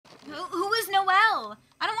Who is Noelle?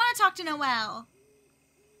 I don't want to talk to Noelle.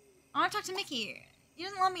 I want to talk to Mickey. He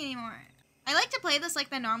doesn't love me anymore. I like to play this like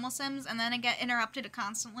the normal Sims, and then I get interrupted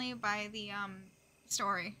constantly by the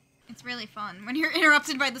story. It's really fun when you're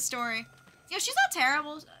interrupted by the story. Yeah, she's not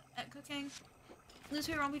terrible at cooking. This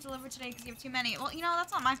food won't be delivered today because you have too many. Well, you know,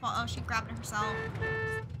 that's not my fault. Oh, she grabbed it herself.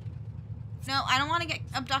 No, I don't want to get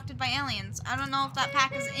abducted by aliens. I don't know if that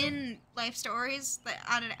pack is in Life Stories. That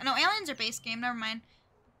added. No, aliens are base game. Never mind.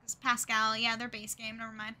 It's Pascal. Yeah, they're base game.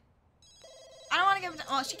 Never mind. I don't want to get.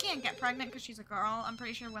 Well, she can't get pregnant because she's a girl. I'm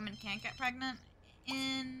pretty sure women can't get pregnant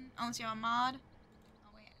unless you have a mod. Oh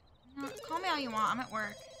wait. No, call me all you want. I'm at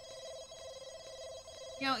work.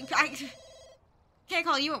 You know, I can't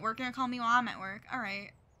call you at work. You're gonna call me while I'm at work. All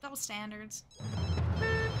right. Double standards.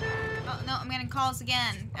 Oh, no, I'm getting calls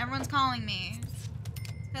again. Everyone's calling me.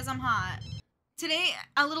 Because I'm hot. Today,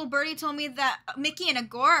 a little birdie told me that Mickey and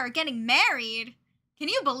Agora are getting married. Can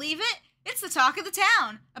you believe it? It's the talk of the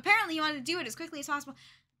town. Apparently, you wanted to do it as quickly as possible.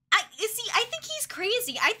 I think he's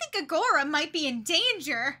crazy. I think Agora might be in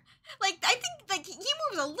danger. Like, I think, like, he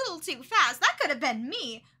moves a little too fast. That could have been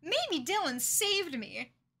me. Maybe Dylan saved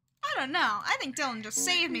me. I don't know. I think Dylan just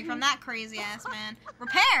saved me from that crazy-ass man.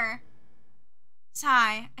 Repair?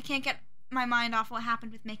 Sigh. I can't get my mind off what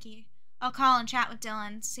happened with Mickey. I'll call and chat with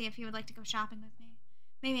Dylan to see if he would like to go shopping with me.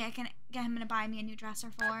 Maybe I can get him to buy me a new dress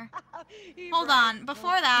or four. Hold on.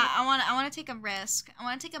 Before that, I want to take a risk. I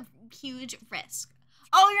want to take a huge risk.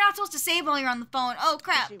 Oh, you're not supposed to save while you're on the phone. Oh,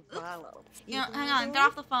 crap. Oops. You know, hang on. Get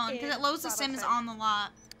off the phone because it loads the Sims on the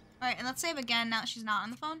lot. All right, and let's save again now that she's not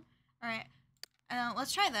on the phone. All right.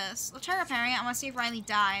 Let's try this. Let's try repairing it. I want to see if Riley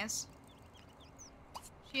dies.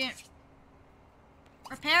 She didn't...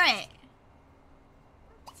 Repair it.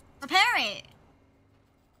 Repair it.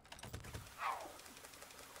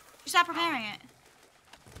 She stopped repairing it.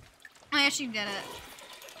 Oh, yeah, she did it.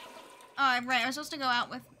 Oh, right. I was supposed to go out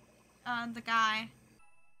with the guy.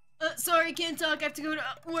 Sorry, can't talk. I have to go to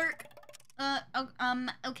work.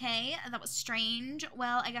 Okay. That was strange.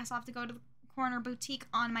 Well, I guess I'll have to go to the corner boutique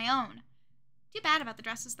on my own. Too bad about the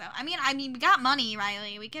dresses, though. I mean, we got money,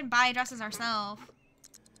 Riley. We can buy dresses ourselves.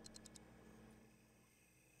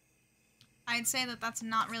 I'd say that that's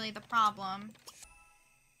not really the problem.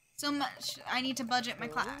 So much. I need to budget my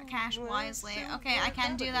cash wisely. Okay, I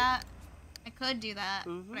can do that. I could do that.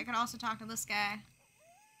 But I could also talk to this guy.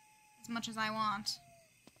 As much as I want.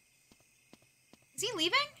 Is he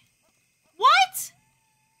leaving? What?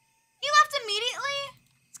 He left immediately?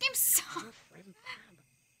 This game's so...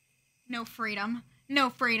 No freedom. No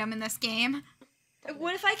freedom in this game.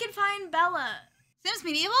 What if I could find Bella? Sims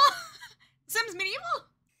Medieval? Sims Medieval?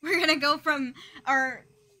 We're gonna go from our,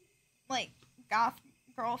 like, goth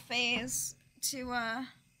girl phase to,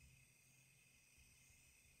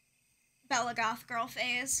 Bella goth girl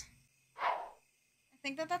phase. I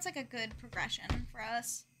think that that's, like, a good progression for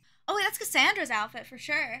us. Oh, wait, that's Cassandra's outfit for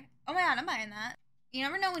sure. Oh my god, I'm buying that. You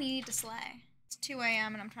never know when you need to slay. It's 2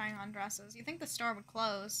 a.m. and I'm trying on dresses. You think the store would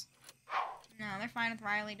close. No, they're fine with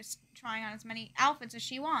Riley just trying on as many outfits as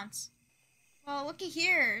she wants. Well, looky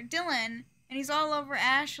here, Dylan. And he's all over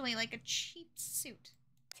Ashley like a cheap suit.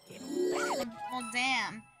 Well,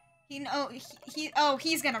 damn.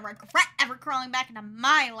 He's gonna regret ever crawling back into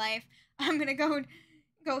my life. I'm gonna go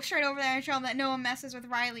straight over there and show him that no one messes with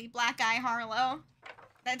Riley, Black Eye Harlow.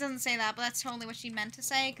 That doesn't say that, but that's totally what she meant to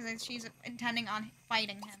say, because she's intending on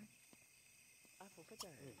fighting him.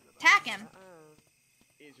 Attack him!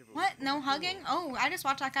 What? No hugging? Oh, I just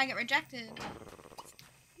watched that guy get rejected.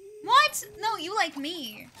 What? No, you like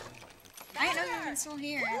me. I didn't know you were even still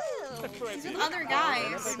here. He's with other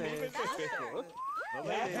guys.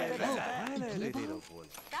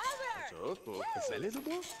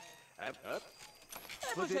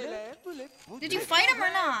 Did you fight him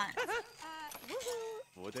or not?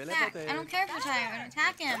 Attack. I don't care if you're tired.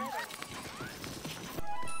 Attack him.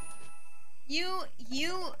 You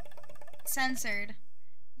censored.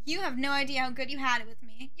 You have no idea how good you had it with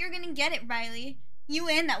me. You're gonna get it, Riley. You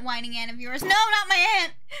and that whining aunt of yours. No, not my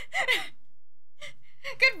aunt!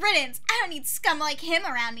 Good riddance. I don't need scum like him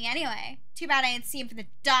around me anyway. Too bad I didn't see him for the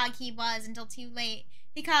dog he was until too late.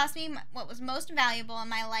 He cost me what was most valuable in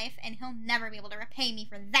my life, and he'll never be able to repay me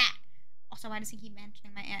for that. Also, why does he keep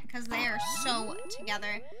mentioning my aunt? Because they are so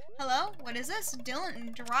together. Hello? What is this?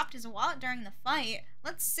 Dylan dropped his wallet during the fight.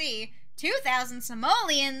 Let's see. 2,000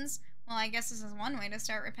 simoleons! Well, I guess this is one way to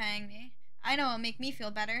start repaying me. I know it'll make me feel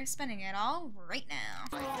better, spending it all right now.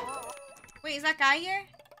 Wait, is that guy here?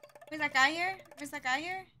 Is that guy here? Is that guy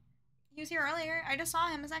here? He was here earlier. I just saw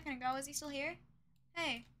him a second ago. Is he still here?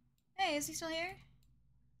 Hey. Hey, is he still here?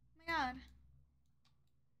 Oh my god.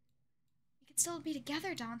 could still be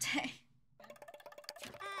together, Dante.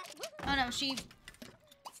 Oh no, she...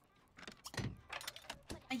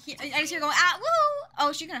 I just hear going, ah, woo!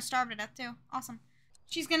 Oh, she's gonna starve to death too. Awesome.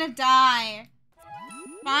 She's gonna die.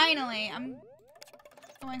 Finally, I'm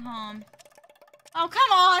going home. Oh,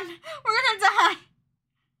 come on! We're gonna die!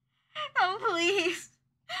 Oh, please.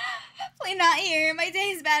 Please not here. My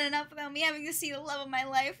day's bad enough without me having to see the love of my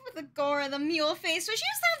life with the gore of the mule face. So she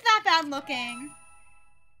was not that bad looking.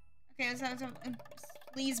 Okay, so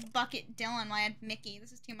please bucket Dylan while I had Mickey.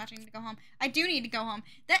 This is too much. I need to go home. I do need to go home.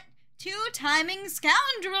 That two-timing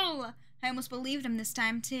scoundrel! I almost believed him this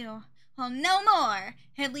time, too. Well, no more.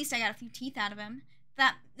 At least I got a few teeth out of him.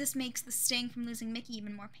 This makes the sting from losing Mickey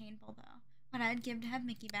even more painful, though. What I'd give to have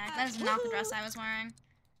Mickey back. That is not the dress I was wearing.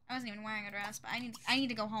 I wasn't even wearing a dress, but I need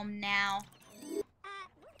to go home now.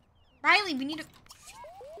 Riley, we need to...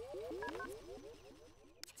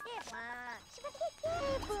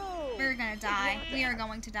 We're gonna die. We are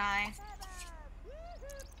going to die.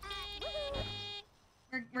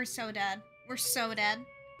 We're so dead. We're so dead.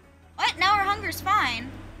 What? Now our hunger's fine.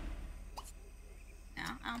 No,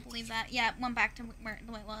 I don't believe that. Yeah, it went back to where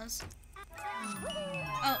the way it was.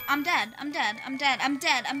 Oh, I'm dead. I'm dead. I'm dead. I'm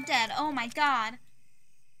dead. I'm dead. Oh my god.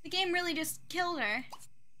 The game really just killed her.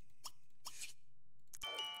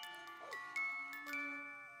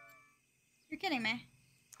 You're kidding me.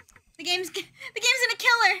 The game's gonna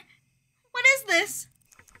kill her. What is this?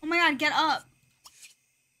 Oh my god, get up.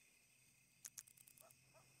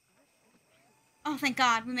 Oh, thank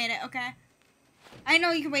god, we made it, okay. I know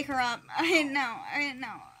you can wake her up. I didn't know.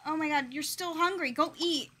 Oh my god, you're still hungry. Go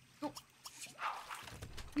eat. Go.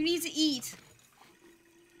 You need to eat.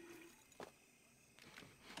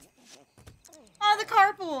 Oh, the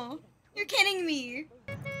carpool. You're kidding me.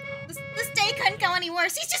 This day couldn't go any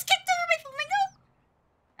worse. He's just kicked over my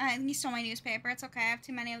flamingo. He stole my newspaper. It's okay. I have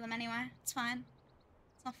too many of them anyway. It's fine.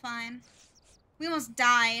 It's all fine. We almost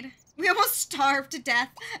died. We almost starved to death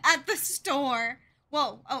at the store.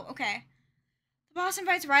 Whoa. Oh, okay. The boss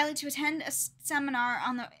invites Riley to attend a seminar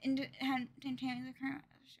on the go to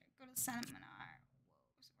the seminar.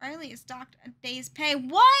 Riley is docked a day's pay.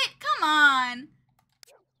 What? Come on.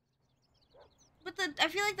 But I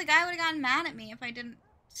feel like the guy would have gotten mad at me if I didn't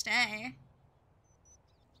stay.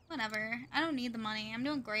 Whatever. I don't need the money. I'm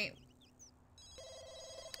doing great.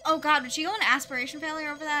 Oh god, did she go into aspiration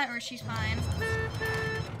failure over that, or is she fine?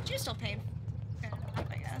 She was still paid good enough,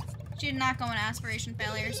 I guess. She did not go into aspiration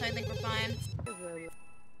failure, so I think we're fine.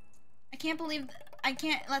 I can't believe I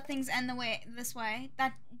can't let things end this way.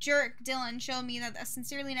 That jerk, Dylan, showed me that a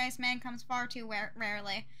sincerely nice man comes far too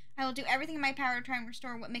rarely. I will do everything in my power to try and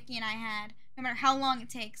restore what Mickey and I had. No matter how long it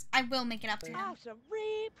takes, I will make it up to him.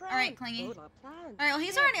 Alright, Clingy. Alright, well,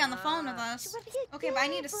 he's already on the phone with us. Okay, but I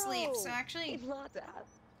need to sleep, so actually,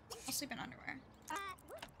 I'll sleep in underwear.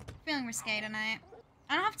 Feeling risque tonight.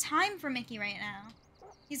 I don't have time for Mickey right now.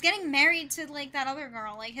 He's getting married to, like, that other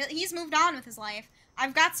girl. Like, he's moved on with his life.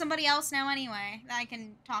 I've got somebody else now anyway that I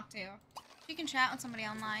can talk to. She can chat with somebody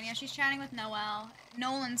online. Yeah, she's chatting with Noel.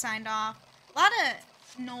 Nolan signed off. A lot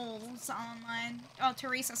of Knowles online. Oh,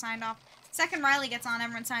 Teresa signed off. Second Riley gets on,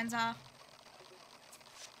 everyone signs off.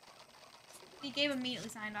 He Gabe immediately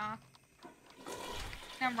signed off.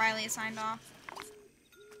 Now Riley is signed off.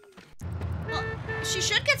 Well, she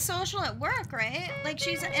should get social at work, right? Like,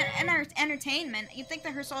 she's in entertainment. You'd think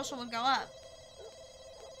that her social would go up.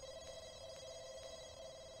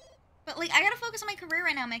 But, like, I gotta focus on my career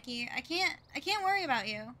right now, Mickey. I can't worry about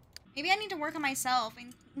you. Maybe I need to work on myself,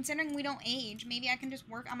 and considering we don't age, maybe I can just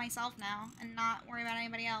work on myself now and not worry about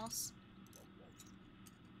anybody else.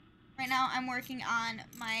 Right now, I'm working on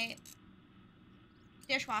my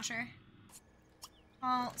dishwasher.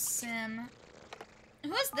 Call Sim.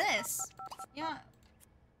 Who is this? Yeah.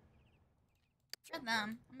 Forget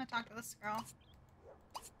them. I'm gonna talk to this girl.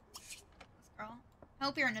 I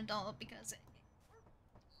hope you're an adult because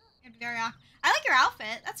it'd be very awkward. I like your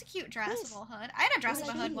outfit. That's a cute dress with a little hood. I had a dress with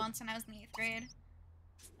a hood once when I was in the 8th grade.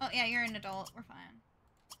 Oh yeah, you're an adult. We're fine.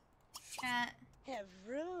 Cat.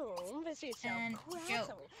 And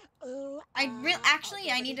joke.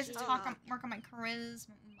 Actually, I need to work on my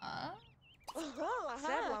charisma.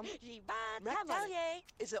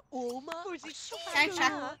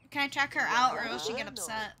 Can I check her out, or will she get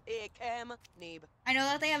upset? I know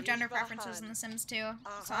that they have gender preferences in The Sims too,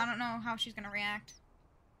 so I don't know how she's gonna react.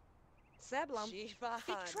 Oh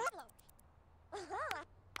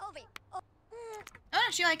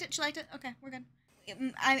no, she liked it. She liked it. Okay, we're good.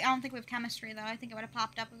 I don't think we have chemistry though. I think it would have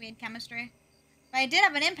popped up if we had chemistry. But I did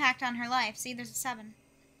have an impact on her life. See, there's a 7.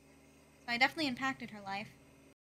 So I definitely impacted her life.